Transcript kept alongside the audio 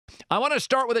I want to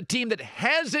start with a team that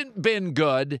hasn't been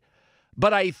good,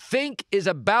 but I think is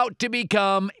about to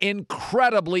become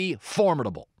incredibly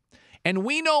formidable. And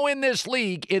we know in this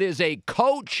league, it is a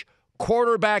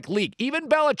coach-quarterback league. Even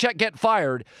Belichick got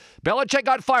fired. Belichick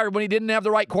got fired when he didn't have the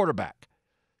right quarterback.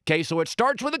 Okay, so it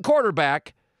starts with a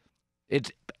quarterback.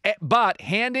 But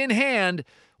hand in hand,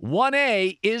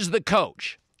 1A is the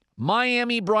coach.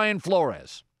 Miami, Brian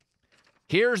Flores.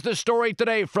 Here's the story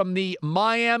today from the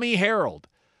Miami Herald.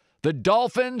 The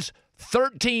Dolphins,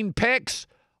 13 picks,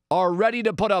 are ready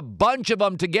to put a bunch of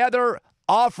them together,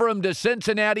 offer them to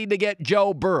Cincinnati to get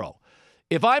Joe Burrow.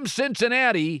 If I'm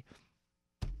Cincinnati,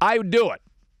 I would do it.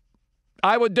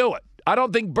 I would do it. I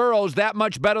don't think Burrow's that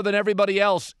much better than everybody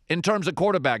else in terms of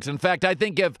quarterbacks. In fact, I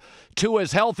think if Tua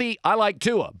is healthy, I like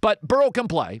Tua. But Burrow can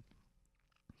play.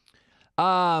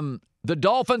 The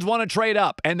Dolphins want to trade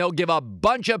up, and they'll give a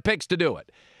bunch of picks to do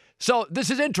it. So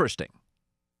this is interesting.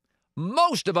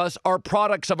 Most of us are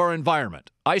products of our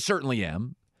environment. I certainly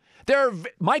am.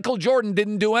 Michael Jordan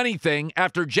didn't do anything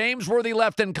after James Worthy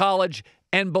left in college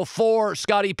and before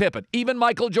Scottie Pippen. Even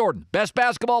Michael Jordan, best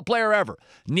basketball player ever,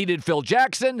 needed Phil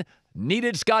Jackson,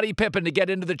 needed Scottie Pippen to get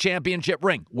into the championship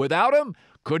ring. Without him,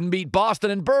 couldn't beat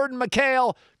Boston and Bird and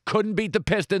McHale, couldn't beat the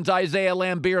Pistons, Isaiah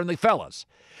Lambeer and the fellas.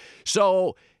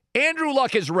 So Andrew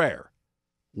Luck is rare.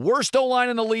 Worst O-line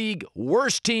in the league,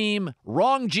 worst team,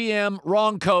 wrong GM,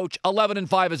 wrong coach,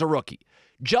 11-5 as a rookie.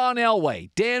 John Elway,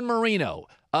 Dan Marino,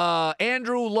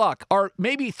 Andrew Luck are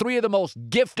maybe three of the most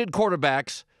gifted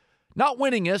quarterbacks, not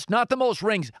winningest, not the most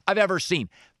rings I've ever seen.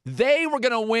 They were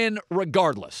going to win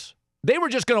regardless. They were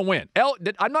just going to win.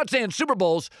 I'm not saying Super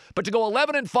Bowls, but to go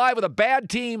 11-5 with a bad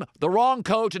team, the wrong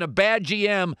coach, and a bad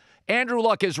GM, Andrew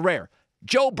Luck is rare.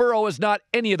 Joe Burrow is not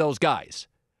any of those guys.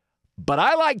 But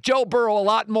I like Joe Burrow a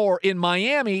lot more in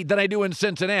Miami than I do in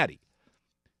Cincinnati.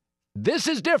 This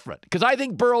is different because I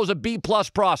think Burrow's a B-plus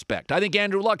prospect. I think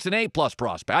Andrew Luck's an A-plus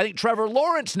prospect. I think Trevor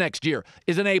Lawrence next year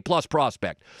is an A-plus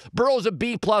prospect. Burrow's a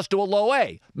B-plus to a low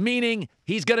A, meaning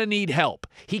he's going to need help.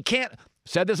 He can't,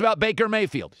 said this about Baker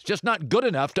Mayfield, he's just not good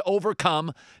enough to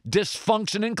overcome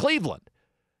dysfunction in Cleveland.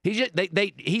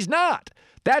 He's not.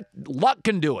 That Luck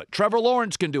can do it. Trevor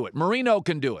Lawrence can do it. Marino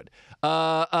can do it.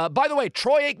 By the way,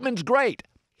 Troy Aikman's great.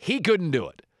 He couldn't do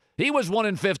it. He was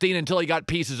 1-15 until he got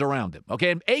pieces around him.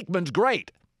 Okay, and Aikman's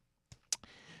great.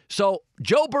 So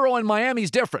Joe Burrow in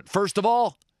Miami's different. First of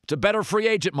all, it's a better free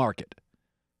agent market.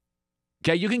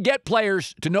 Okay, you can get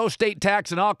players to no state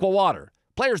tax and aqua water.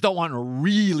 Players don't want to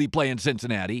really play in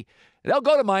Cincinnati. They'll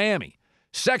go to Miami.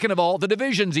 Second of all, the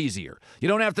division's easier. You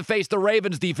don't have to face the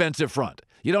Ravens' defensive front.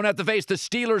 You don't have to face the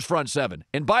Steelers' front seven.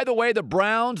 And by the way, the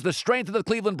Browns, the strength of the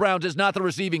Cleveland Browns is not the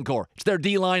receiving corps. It's their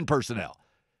D-line personnel.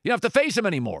 You don't have to face them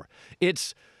anymore.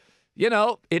 It's the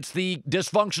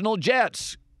dysfunctional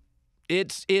Jets.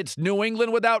 It's New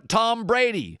England without Tom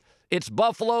Brady. It's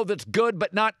Buffalo that's good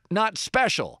but not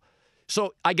special.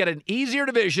 So I get an easier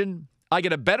division. I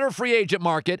get a better free agent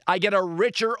market. I get a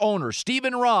richer owner.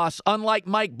 Stephen Ross, unlike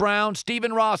Mike Brown,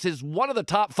 Stephen Ross is one of the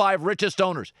top 5 richest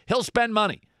owners. He'll spend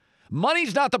money.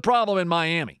 Money's not the problem in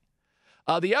Miami.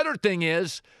 The other thing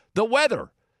is the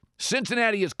weather.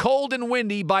 Cincinnati is cold and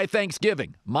windy by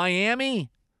Thanksgiving.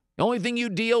 Miami, the only thing you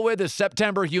deal with is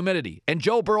September humidity. And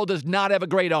Joe Burrow does not have a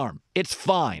great arm. It's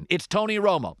fine. It's Tony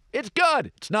Romo. It's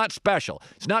good. It's not special.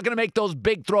 It's not going to make those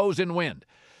big throws in wind.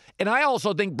 And I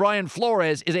also think Brian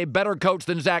Flores is a better coach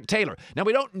than Zach Taylor. Now,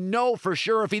 we don't know for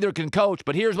sure if either can coach,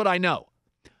 but here's what I know.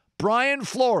 Brian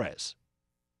Flores,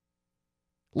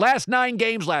 last 9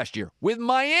 games last year with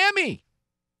Miami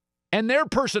and their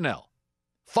personnel,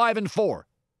 5-4.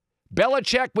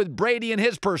 Belichick with Brady and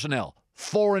his personnel,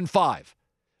 4-5.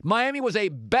 Miami was a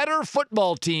better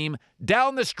football team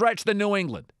down the stretch than New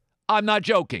England. I'm not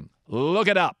joking. Look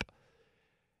it up.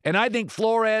 And I think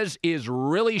Flores is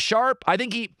really sharp. I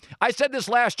said this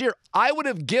last year, I would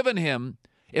have given him,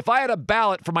 if I had a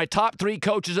ballot for my top 3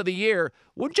 coaches of the year,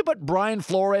 wouldn't you put Brian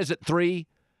Flores at 3?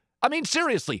 I mean,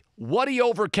 seriously, what he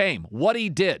overcame, what he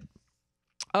did.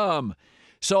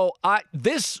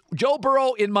 This Joe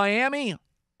Burrow in Miami,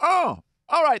 oh,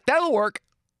 all right, that'll work.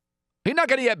 He's not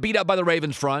going to get beat up by the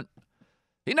Ravens front.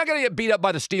 He's not going to get beat up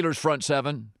by the Steelers front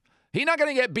 7. He's not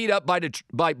going to get beat up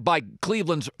by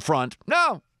Cleveland's front.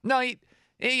 No, he's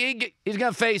going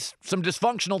to face some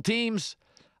dysfunctional teams.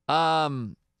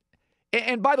 And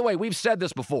by the way, we've said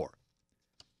this before.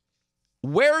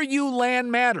 Where you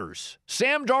land matters.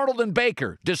 Sam Darnold and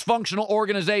Baker, dysfunctional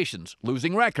organizations,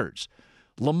 losing records.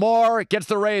 Lamar gets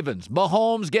the Ravens.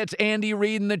 Mahomes gets Andy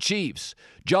Reid and the Chiefs.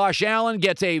 Josh Allen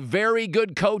gets a very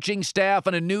good coaching staff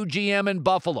and a new GM in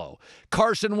Buffalo.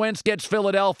 Carson Wentz gets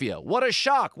Philadelphia. What a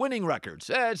shock. Winning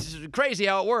records. It's crazy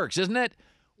how it works, isn't it?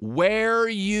 Where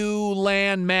you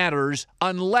land matters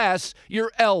unless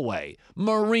you're Elway,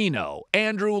 Marino,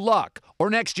 Andrew Luck, or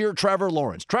next year Trevor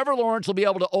Lawrence. Trevor Lawrence will be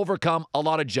able to overcome a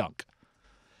lot of junk.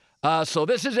 So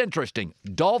this is interesting.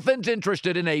 Dolphins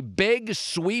interested in a big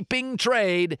sweeping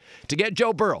trade to get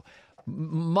Joe Burrow.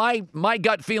 My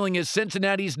gut feeling is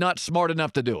Cincinnati's not smart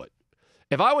enough to do it.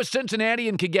 If I was Cincinnati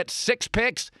and could get 6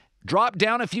 picks, drop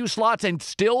down a few slots, and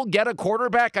still get a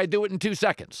quarterback, I'd do it in 2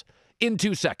 seconds. In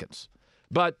 2 seconds.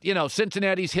 But,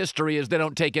 Cincinnati's history is they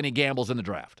don't take any gambles in the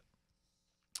draft.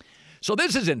 So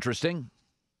this is interesting.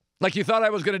 Like you thought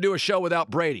I was going to do a show without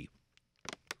Brady.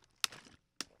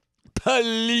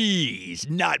 Please,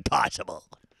 not possible.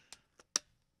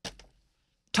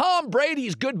 Tom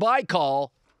Brady's goodbye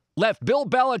call left Bill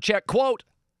Belichick, quote,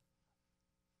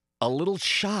 a little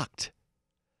shocked.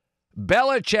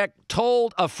 Belichick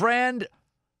told a friend,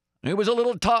 it was a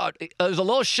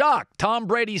little shocked. Tom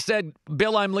Brady said,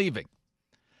 Bill, I'm leaving.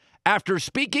 After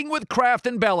speaking with Kraft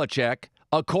and Belichick,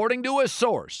 according to a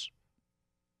source,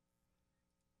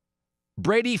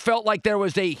 Brady felt like there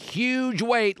was a huge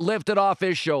weight lifted off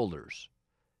his shoulders.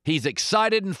 He's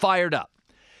excited and fired up.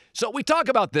 So we talk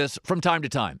about this from time to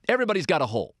time. Everybody's got a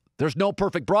hole. There's no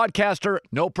perfect broadcaster,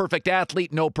 no perfect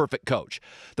athlete, no perfect coach.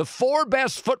 The 4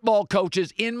 best football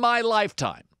coaches in my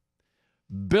lifetime,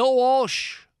 Bill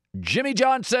Walsh, Jimmy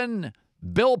Johnson,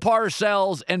 Bill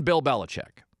Parcells, and Bill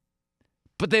Belichick.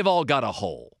 But they've all got a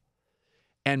hole.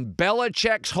 And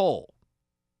Belichick's hole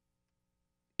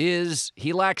is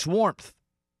he lacks warmth.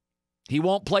 He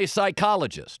won't play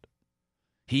psychologist.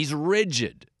 He's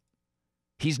rigid.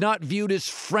 He's not viewed as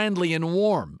friendly and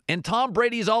warm. And Tom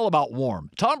Brady's all about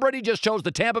warm. Tom Brady just chose the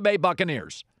Tampa Bay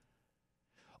Buccaneers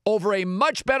over a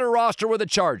much better roster with the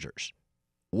Chargers.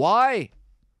 Why?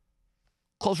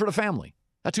 Closer to family.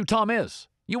 That's who Tom is.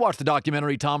 You watch the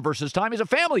documentary Tom versus Time. He's a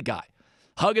family guy.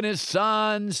 Hugging his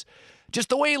sons. Just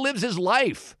the way he lives his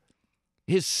life.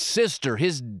 His sister,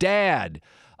 his dad.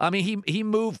 I mean, he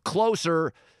moved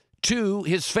closer to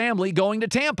his family going to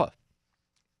Tampa.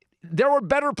 There were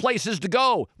better places to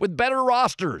go with better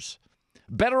rosters,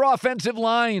 better offensive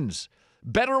lines,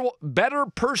 better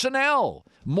personnel,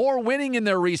 more winning in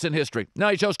their recent history. No,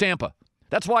 he chose Tampa.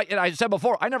 That's why, and I said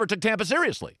before, I never took Tampa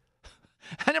seriously.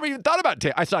 I never even thought about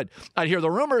Tampa. I said, I'd hear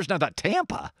the rumors, and I thought,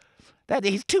 Tampa?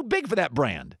 He's too big for that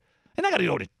brand. And I got to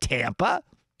go to Tampa.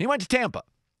 He went to Tampa.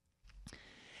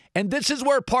 And this is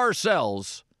where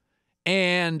Parcells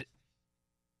and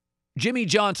Jimmy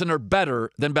Johnson are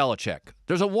better than Belichick.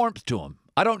 There's a warmth to him.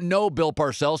 I don't know Bill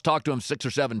Parcells. Talked to him 6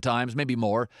 or 7 times, maybe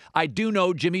more. I do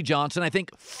know Jimmy Johnson, I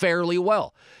think, fairly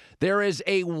well. There is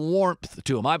a warmth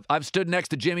to him. I've stood next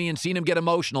to Jimmy and seen him get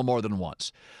emotional more than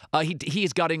once.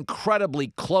 He's got incredibly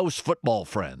close football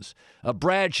friends.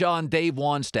 Bradshaw and Dave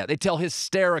Wanstead. They tell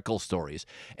hysterical stories.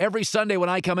 Every Sunday when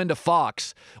I come into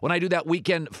Fox, when I do that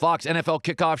weekend Fox NFL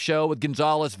kickoff show with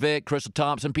Gonzalez, Vic, Crystal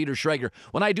Thompson, Peter Schrager,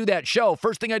 when I do that show,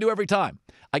 first thing I do every time,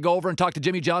 I go over and talk to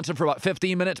Jimmy Johnson for about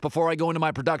 15 minutes before I go into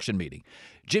my production meeting.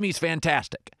 Jimmy's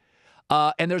fantastic.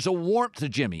 And there's a warmth to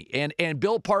Jimmy and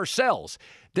Bill Parcells.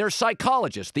 They're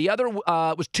psychologists. The other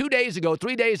was 3 days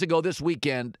ago this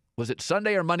weekend. Was it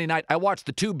Sunday or Monday night? I watched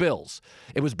the 2 Bills.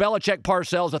 It was Belichick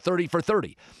Parcells, a 30 for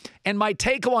 30. And my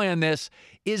takeaway on this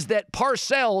is that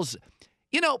Parcells,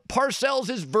 Parcells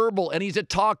is verbal and he's a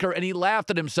talker and he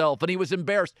laughed at himself and he was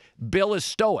embarrassed. Bill is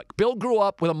stoic. Bill grew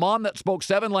up with a mom that spoke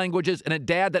 7 languages and a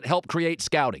dad that helped create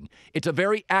scouting. It's a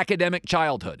very academic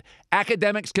childhood.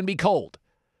 Academics can be cold.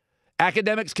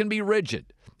 Academics can be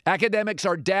rigid. Academics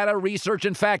are data, research,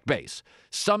 and fact-based.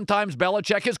 Sometimes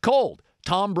Belichick is cold.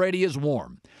 Tom Brady is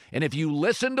warm. And if you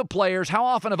listen to players, how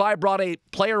often have I brought a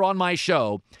player on my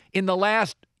show in the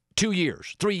last 2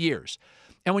 years, 3 years?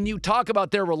 And when you talk about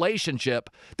their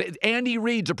relationship, Andy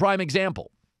Reid's a prime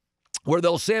example, where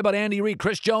they'll say about Andy Reid,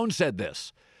 Chris Jones said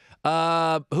this.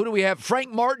 Who do we have?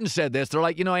 Frank Martin said this. They're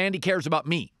like, Andy cares about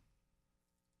me.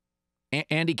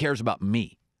 Andy cares about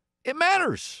me. It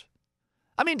matters.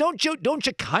 I mean, don't you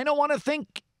kind of want to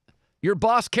think your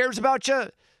boss cares about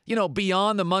you,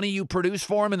 beyond the money you produce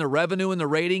for him and the revenue and the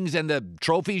ratings and the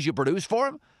trophies you produce for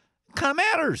him? It kind of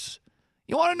matters.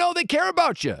 You want to know they care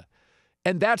about you.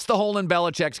 And that's the hole in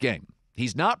Belichick's game.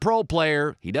 He's not pro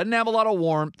player. He doesn't have a lot of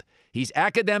warmth. He's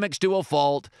academics to a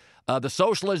fault. The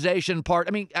socialization part.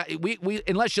 I mean, we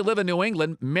unless you live in New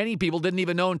England, many people didn't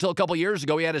even know until a couple years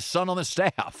ago he had his son on the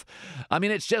staff. I mean,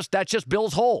 that's just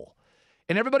Bill's hole.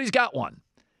 And everybody's got one.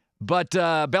 But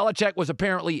Belichick was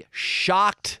apparently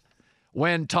shocked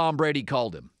when Tom Brady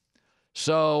called him.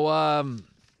 So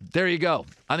there you go.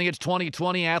 I think it's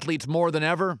 2020. Athletes more than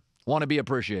ever want to be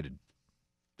appreciated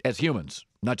as humans,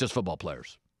 not just football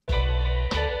players.